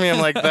that to me, I'm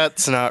like,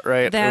 that's not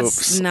right. That's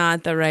Oops.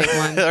 not the right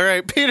one. All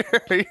right,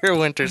 Peter, your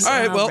winter song. All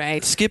right, well,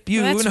 Alright. skip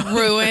you. That's No.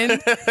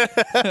 ruined.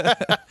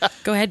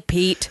 Go ahead,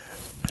 Pete.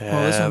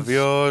 this Have one's-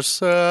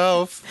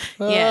 yourself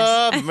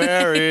Yes. a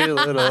merry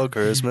little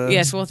Christmas.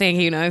 Yes, well, thank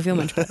you. Now I feel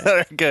much better. All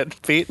right, good,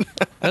 Pete.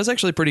 That was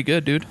actually pretty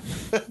good, dude.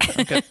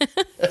 Okay.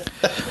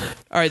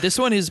 All right, this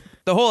one is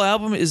the whole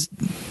album is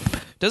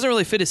doesn't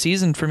really fit a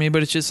season for me,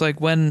 but it's just like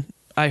when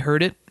I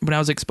heard it, when I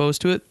was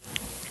exposed to it.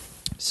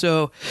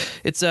 So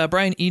it's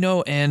Brian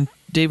Eno and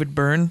David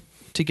Byrne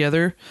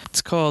together.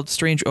 It's called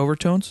Strange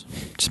Overtones.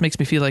 Just makes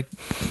me feel like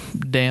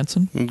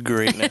dancing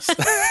Greatness.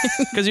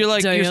 because you're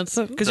like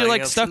Dancing. because you're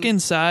like stuck Dancing.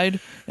 inside,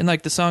 and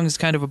like the song is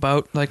kind of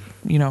about like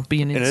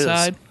being It is,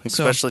 inside.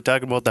 So especially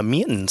talking about the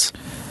mutants.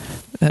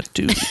 that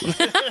too.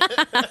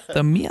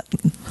 The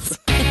mutants.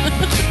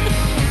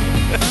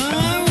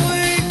 I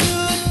wake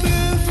up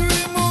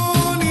every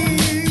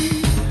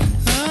morning.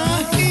 I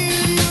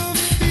hear your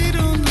feet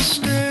on the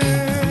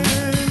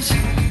stairs.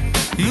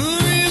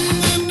 You're in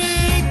the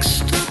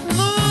next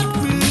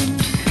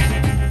apartment.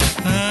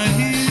 I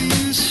hear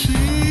you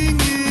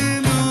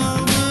singing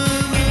over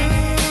there.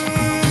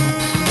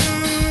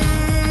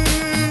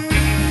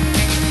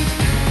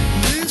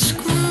 This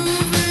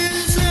groove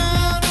is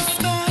out of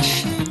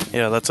fashion.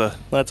 Yeah, that's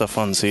a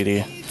fun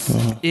CD.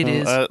 It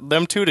is.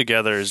 Them two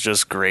together is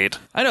just great.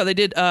 I know they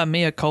did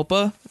Mea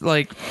Culpa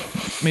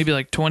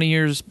maybe 20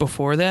 years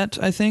before that,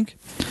 I think,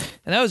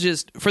 and that was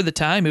just for the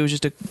time. It was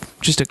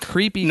just a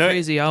creepy,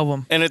 crazy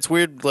album. And it's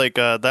weird, like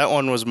that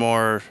one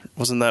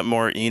wasn't that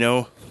more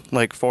Eno,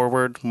 like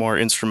forward, more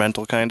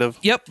instrumental kind of.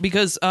 Yep,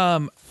 because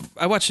I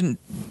watched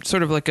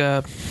sort of like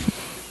a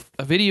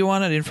video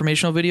on it, an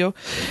informational video,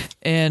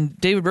 and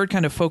David Byrne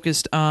kind of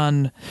focused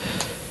on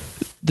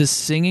the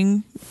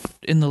singing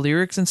in the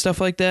lyrics and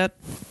stuff like that.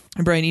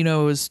 And Brian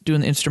Eno was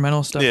doing the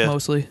instrumental stuff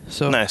mostly.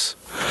 So Nice.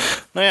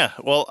 Yeah.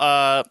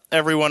 Well,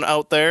 everyone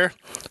out there,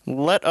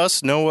 let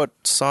us know what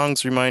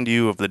songs remind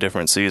you of the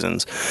different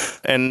seasons.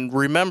 And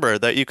remember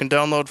that you can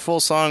download full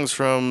songs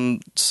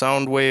from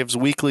Soundwave's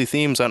weekly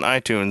themes on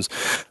iTunes.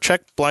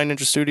 Check Blind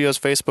Ninja Studios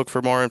Facebook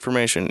for more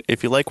information.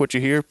 If you like what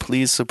you hear,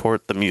 please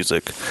support the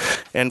music.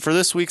 And for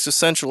this week's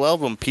Essential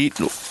Album, Pete,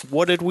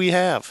 what did we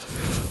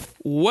have?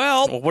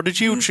 well, What did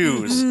you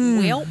choose?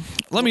 Well,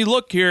 let me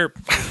look here.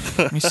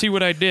 Let me see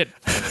what I did.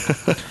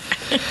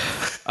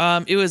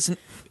 It was an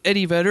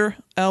Eddie Vedder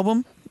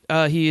album.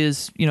 He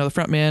is, the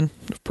front man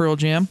of Pearl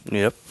Jam,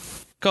 Yep.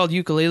 called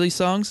Ukulele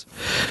Songs.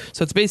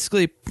 So it's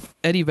basically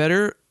Eddie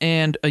Vedder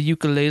and a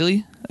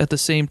ukulele at the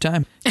same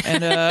time.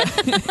 And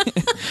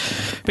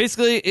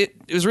basically, it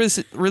was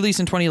released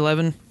in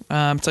 2011.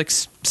 It's like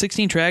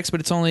 16 tracks, but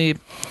it's only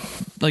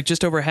like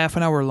just over half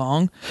an hour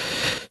long.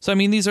 So, I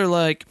mean, these are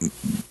like,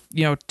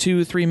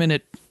 2-3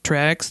 minute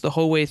tracks the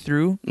whole way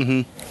through.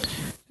 Mm-hmm.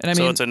 And I mean,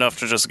 So it's enough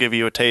to just give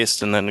you a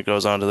taste, and then it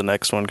goes on to the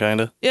next one,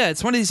 kind of. yeah,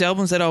 it's one of these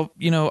albums that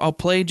I'll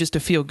play just to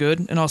feel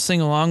good, and I'll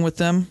sing along with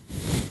them,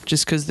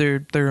 just because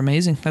they're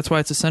amazing. That's why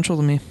it's essential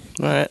to me.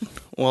 All right.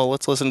 Well,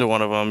 let's listen to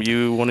one of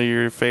them. One of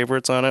your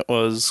favorites on it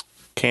was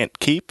 "Can't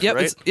Keep." Yep,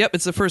 right?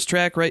 it's the first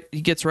track. Right,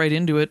 he gets right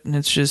into it, and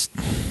it's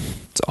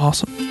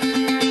awesome.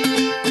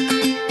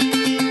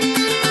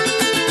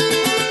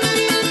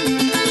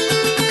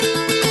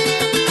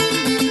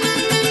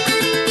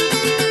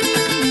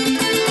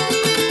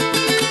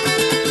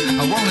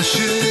 I wanna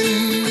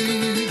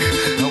shake,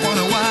 I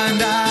wanna wind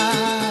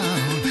down,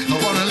 I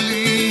wanna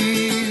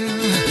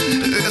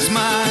leave this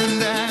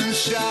mind and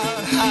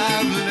shout,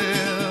 I've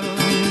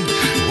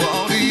lived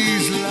all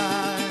these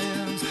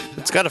lives.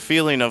 It's got a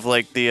feeling of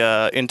like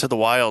the Into the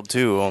Wild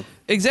too.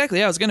 Exactly.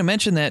 Yeah, I was going to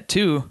mention that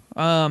too.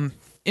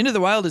 Into the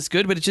Wild is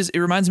good, but it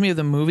reminds me of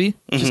the movie,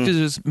 just because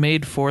it was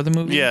made for the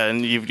movie. Yeah,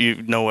 and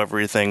you know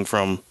everything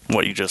from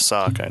what you just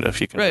saw, kind of.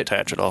 You can Right.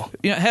 attach it all.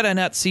 Had I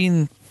not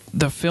seen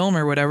the film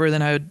or whatever,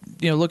 then I would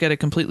look at it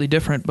completely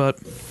different. But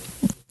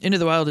Into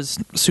the Wild is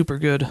super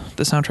good.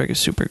 The soundtrack is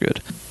super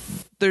good.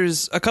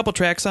 There's a couple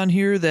tracks on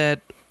here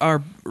that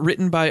are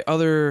written by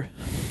other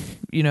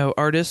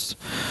artists.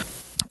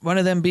 One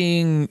of them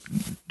being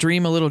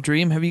Dream a Little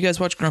Dream. Have you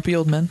guys watched Grumpy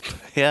Old Men?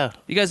 Yeah.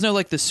 You guys know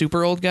like the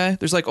super old guy?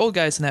 There's like old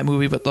guys in that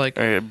movie, but like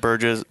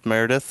Burgess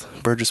Meredith,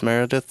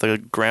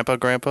 the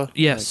grandpa.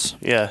 yes.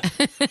 Yeah.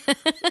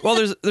 Well,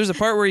 there's a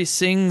part where he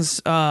sings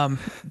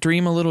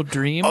 "Dream a Little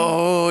Dream"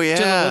 Oh to the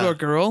yeah. little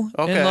girl,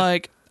 Okay. and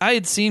like I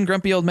had seen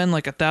Grumpy Old Men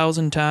like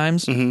 1,000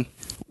 times. Mm-hmm.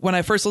 When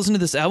I first listened to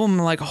this album,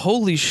 I'm like,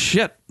 holy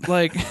shit!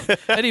 Like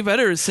Eddie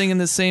Vedder is singing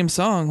the same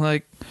song.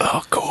 Like,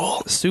 Oh,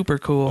 cool. super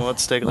cool. Well,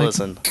 let's take a Like,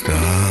 listen.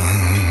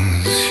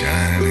 Stars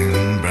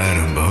shining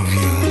bright above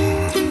you.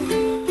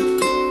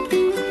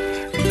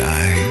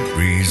 Night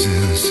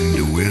breezes seem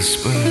to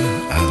whisper,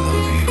 I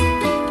love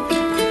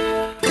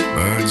you.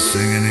 Birds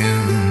singing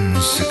in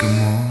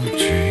sycamore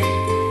tree.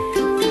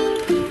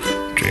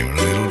 Dream a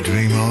little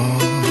dream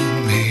of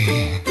me.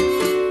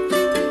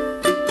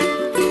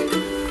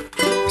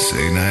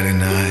 Say nighty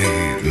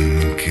night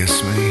and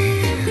kiss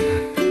me.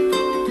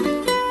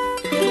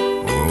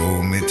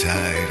 Hold me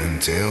tight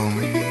and tell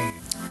me.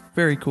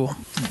 Very cool.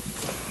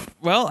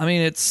 Well, I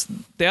mean, it's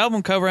the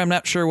album cover. I'm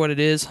not sure what it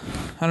is.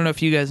 I don't know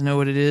if you guys know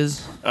what it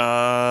is.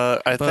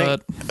 I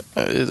think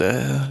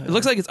it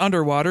looks like it's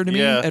underwater to me.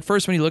 Yeah. At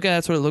first, when you look at it,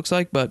 that's what it looks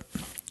like. But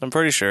I'm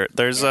pretty sure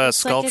there's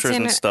sculptures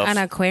and stuff. An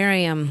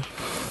aquarium.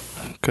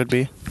 Could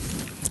be.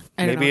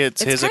 I don't Maybe know.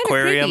 it's his kinda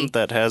aquarium creepy.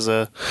 that has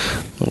a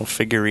little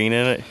figurine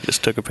in it.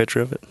 Just took a picture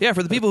of it. yeah,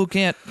 for the people who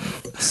can't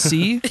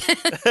see,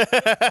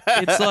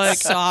 it's like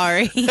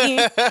Sorry.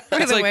 We're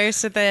the like-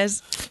 worst at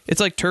this.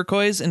 it's like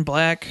turquoise and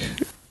black,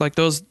 like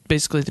those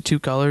basically the two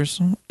colors.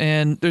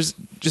 And there's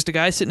just a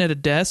guy sitting at a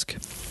desk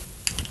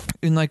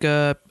in like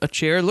a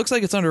chair. It looks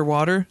like it's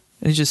underwater,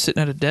 and he's just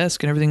sitting at a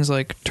desk, and everything's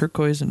like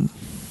turquoise and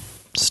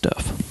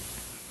stuff.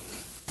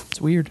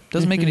 It's weird.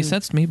 Doesn't make any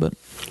sense to me, but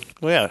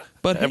Well, yeah.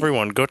 But hey.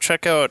 Everyone, go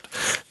check out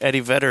Eddie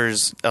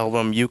Vedder's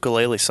album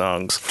Ukulele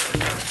Songs.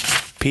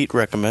 Pete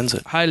recommends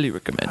it. highly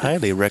recommend it.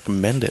 Highly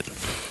recommend it.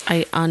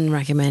 I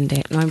unrecommend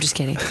it. No, I'm just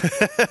kidding.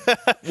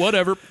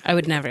 Whatever. I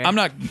would never. I'm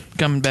not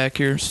coming back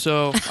here,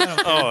 so I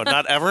don't, Oh,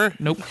 not ever?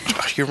 nope,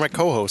 You're my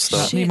co-host, though.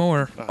 not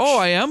anymore. Oh,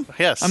 I am?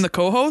 Yes. I'm the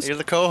co-host? You're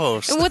the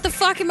co-host. What the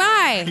fuck am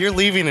I? You're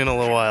leaving in a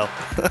little while.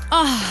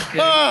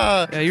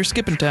 Yeah, you're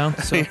skipping town,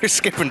 so You're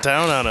skipping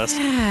town on us.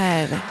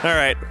 God. All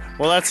right.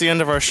 Well, that's the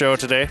end of our show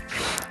today.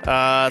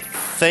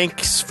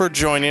 Thanks for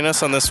joining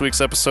us on this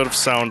week's episode of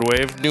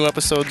Soundwave. New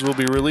episodes will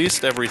be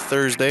released every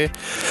Thursday.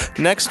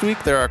 Next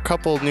week, there are a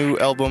couple new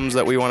albums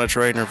that we want to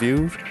try and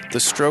review. The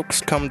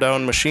Strokes' Come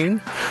Down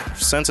Machine,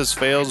 Census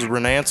Fails'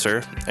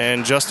 Renanswer,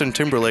 and Justin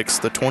Timberlake's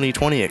The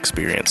 2020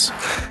 Experience.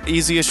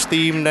 Easiest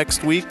theme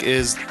next week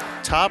is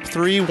Top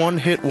 3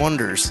 One-Hit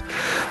Wonders.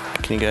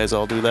 Can you guys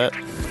all do that?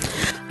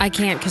 I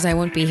can't because I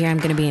won't be here. I'm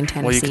going to be in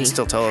Tennessee. Well, you can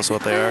still tell us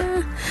what they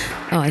are.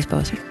 Oh, I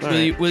suppose. All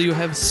right. will you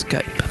have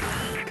Skype?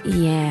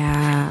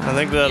 Yeah. I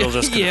think that'll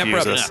just Yeah,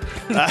 confuse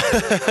probably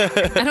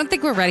us. I don't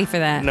think we're ready for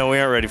that. No, we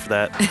aren't ready for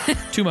that.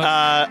 Too much.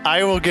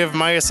 I will give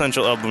my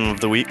essential album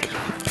of the week.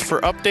 For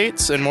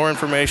updates and more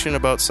information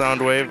about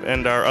Soundwave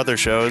and our other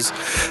shows,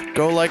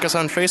 go like us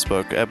on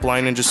Facebook at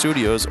Blind Ninja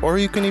Studios, or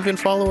you can even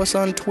follow us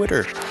on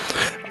Twitter.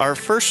 Our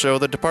first show,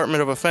 The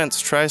Department of Offense,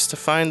 tries to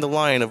find the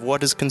line of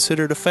what is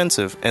considered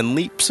offensive and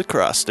leaps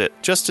across it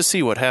just to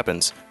see what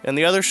happens. And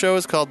the other show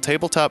is called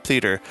Tabletop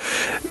Theater.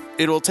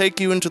 It will take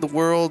you into the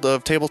world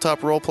of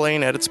tabletop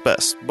role-playing at its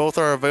best. Both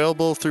are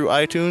available through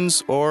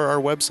iTunes or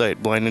our website,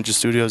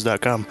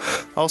 blindninjastudios.com.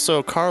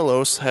 Also,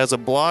 Carlos has a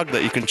blog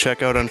that you can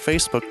check out on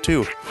Facebook,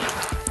 too.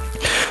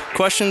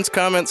 Questions,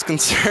 comments,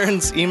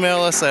 concerns, email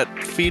us at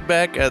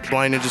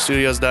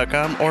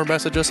feedback@blindninjastudios.com or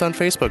message us on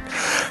Facebook.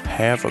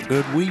 Have a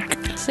good week.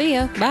 See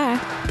ya. Bye.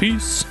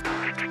 Peace.